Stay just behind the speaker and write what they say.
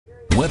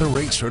Weather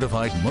Rate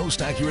certified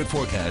most accurate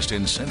forecast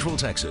in Central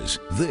Texas.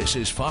 This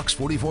is Fox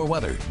 44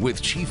 Weather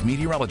with Chief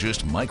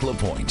Meteorologist Mike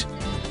LaPoint.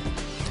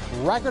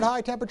 Record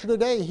high temperature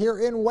today here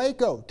in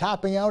Waco,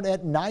 topping out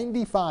at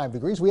 95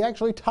 degrees. We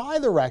actually tie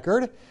the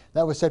record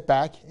that was set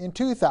back in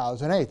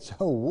 2008, so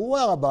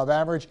well above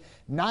average.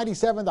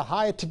 97 the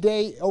high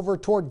today over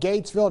toward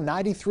Gatesville,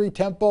 93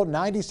 Temple,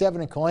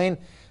 97 in Killeen.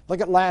 Look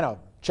at Llano.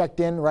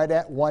 Checked in right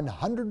at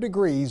 100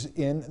 degrees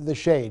in the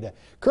shade.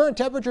 Current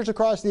temperatures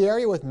across the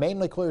area with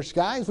mainly clear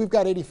skies. We've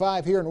got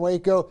 85 here in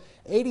Waco,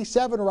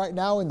 87 right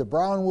now in the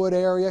Brownwood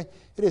area.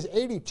 It is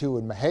 82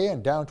 in Mexia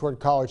and down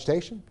toward College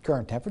Station.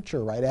 Current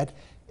temperature right at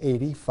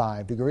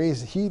 85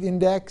 degrees. Heat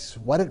index,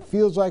 what it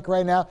feels like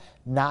right now,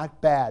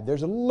 not bad.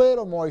 There's a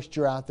little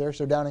moisture out there,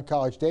 so down in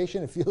College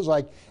Station it feels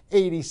like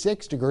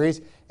 86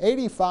 degrees.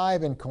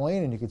 85 in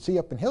Killeen, and you can see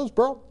up in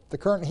Hillsboro the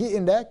current heat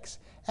index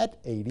at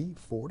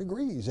 84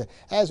 degrees.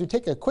 As we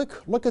take a quick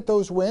look at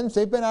those winds,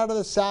 they've been out of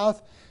the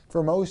south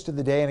for most of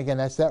the day, and again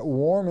that's that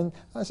warm and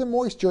some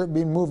moisture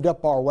being moved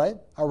up our way.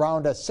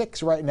 Around a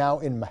 6 right now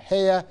in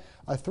Mexia,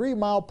 a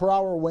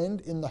 3-mile-per-hour wind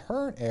in the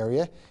Hearn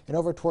area, and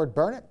over toward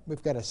Burnett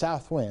we've got a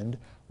south wind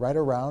right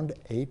around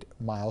 8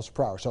 miles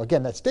per hour. So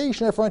again, that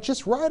stationary front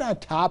just right on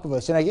top of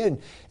us, and again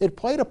it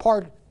played a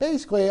part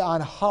basically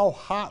on how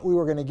hot we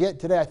were going to get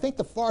today. I think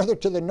the farther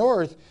to the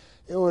north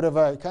it would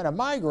have kind of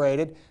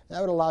migrated.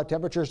 That would allow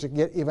temperatures to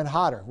get even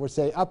hotter. We'd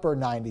say upper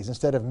 90s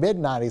instead of mid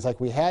 90s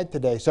like we had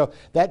today. So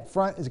that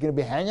front is going to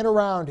be hanging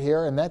around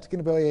here, and that's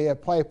going to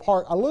play a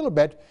part a little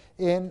bit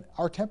in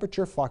our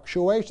temperature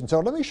fluctuation.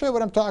 So let me show you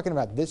what I'm talking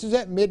about. This is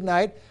at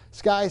midnight.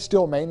 Skies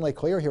still mainly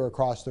clear here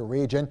across the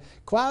region.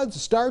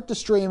 Clouds start to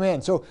stream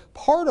in. So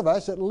part of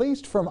us, at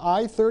least from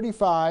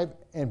I-35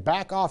 and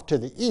back off to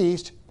the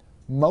east,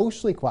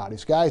 mostly cloudy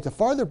skies. The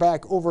farther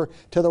back over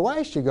to the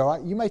west you go,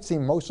 you might see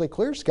mostly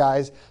clear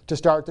skies to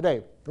start the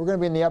day. We're going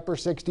to be in the upper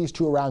 60s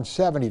to around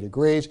 70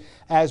 degrees.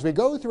 As we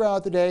go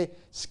throughout the day,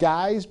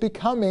 skies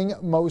becoming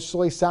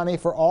mostly sunny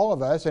for all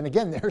of us. And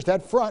again, there's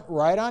that front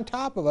right on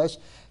top of us,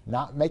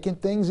 not making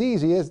things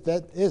easy, is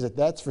it?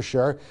 That's for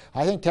sure.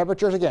 I think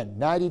temperatures, again,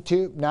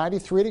 92,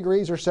 93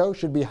 degrees or so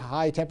should be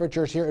high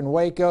temperatures here in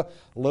Waco.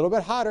 A little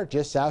bit hotter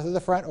just south of the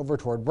front over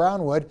toward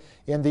Brownwood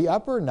in the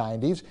upper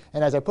 90s.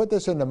 And as I put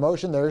this into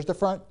motion, there's the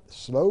front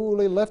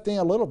slowly lifting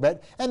a little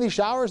bit. And these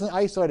showers and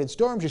isolated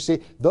storms you see,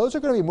 those are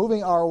going to be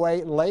moving our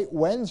way late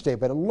Wednesday,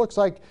 but it looks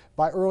like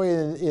by early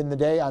in the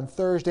day on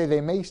Thursday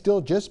they may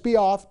still just be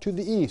off to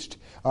the east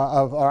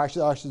or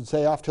I should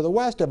say off to the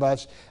west of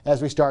us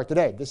as we start the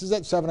day. This is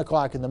at 7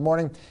 o'clock in the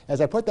morning. As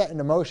I put that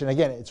into motion,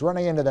 again, it's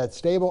running into that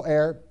stable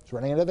air, it's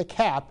running into the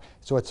cap,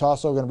 so it's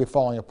also going to be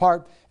falling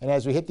apart. And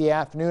as we hit the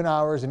afternoon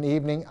hours and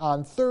evening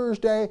on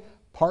Thursday,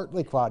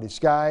 partly cloudy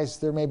skies.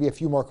 There may be a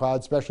few more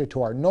clouds, especially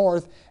to our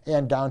north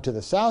and down to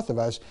the south of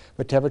us,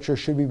 but temperatures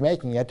should be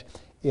making it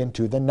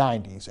into the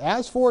 90s.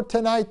 As for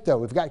tonight, though,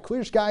 we've got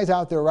clear skies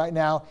out there right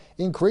now,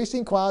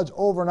 increasing clouds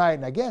overnight,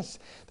 and I guess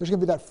there's going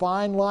to be that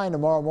fine line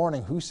tomorrow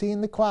morning, who's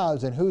seeing the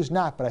clouds and who's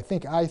not, but I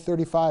think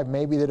I-35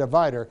 may be the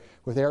divider,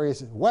 with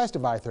areas west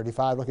of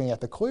I-35 looking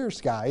at the clear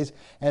skies,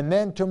 and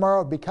then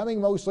tomorrow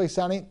becoming mostly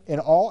sunny in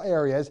all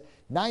areas.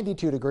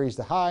 92 degrees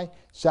the high,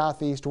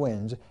 southeast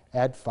winds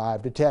at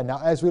 5 to 10.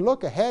 Now, as we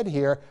look ahead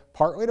here,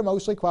 partly to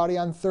mostly cloudy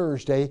on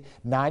Thursday,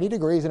 90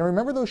 degrees. And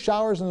remember those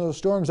showers and those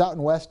storms out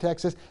in West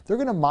Texas? They're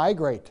going to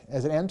migrate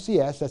as an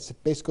MCS. That's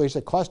basically just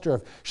a cluster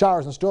of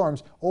showers and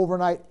storms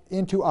overnight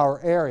into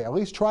our area. At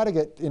least try to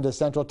get into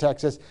Central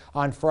Texas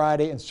on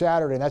Friday and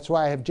Saturday. And that's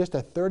why I have just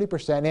a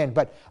 30% in.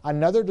 But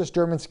another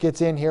disturbance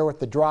gets in here with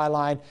the dry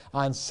line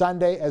on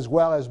Sunday as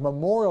well as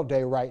Memorial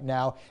Day right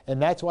now.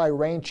 And that's why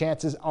rain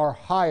chances are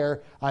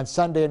higher on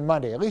Sunday and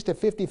Monday. At least a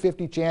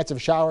 50-50 chance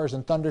of showers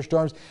and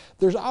thunderstorms.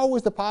 There's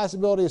always the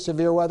possibility of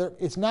severe weather.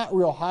 It's not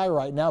real high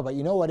right now, but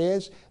you know what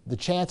is? The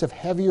chance of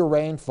heavier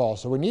rainfall.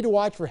 So we need to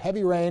watch for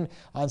heavy rain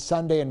on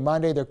Sunday and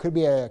Monday. There could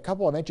be a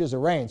couple of inches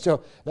of rain.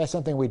 So that's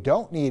something we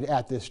don't need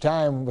at this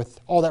time with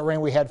all that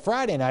rain we had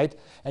Friday night.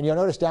 And you'll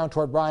notice down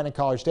toward Bryan and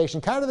College Station,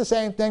 kind of the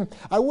same thing.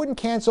 I wouldn't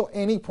cancel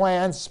any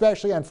plans,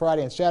 especially on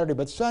Friday and Saturday,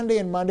 but Sunday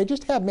and Monday,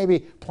 just have maybe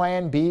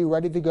plan B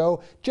ready to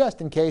go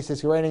just in case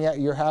it's raining at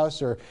your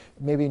house or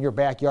maybe in your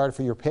backyard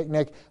for your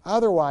picnic.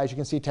 Otherwise, you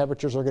can see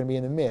temperatures are going to be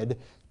in the mid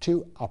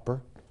to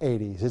upper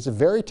 80s. It's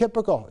very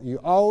typical. You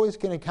always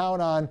can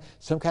count on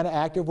some kind of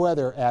active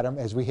weather, Adam,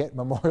 as we hit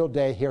Memorial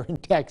Day here in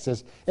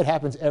Texas. It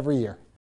happens every year.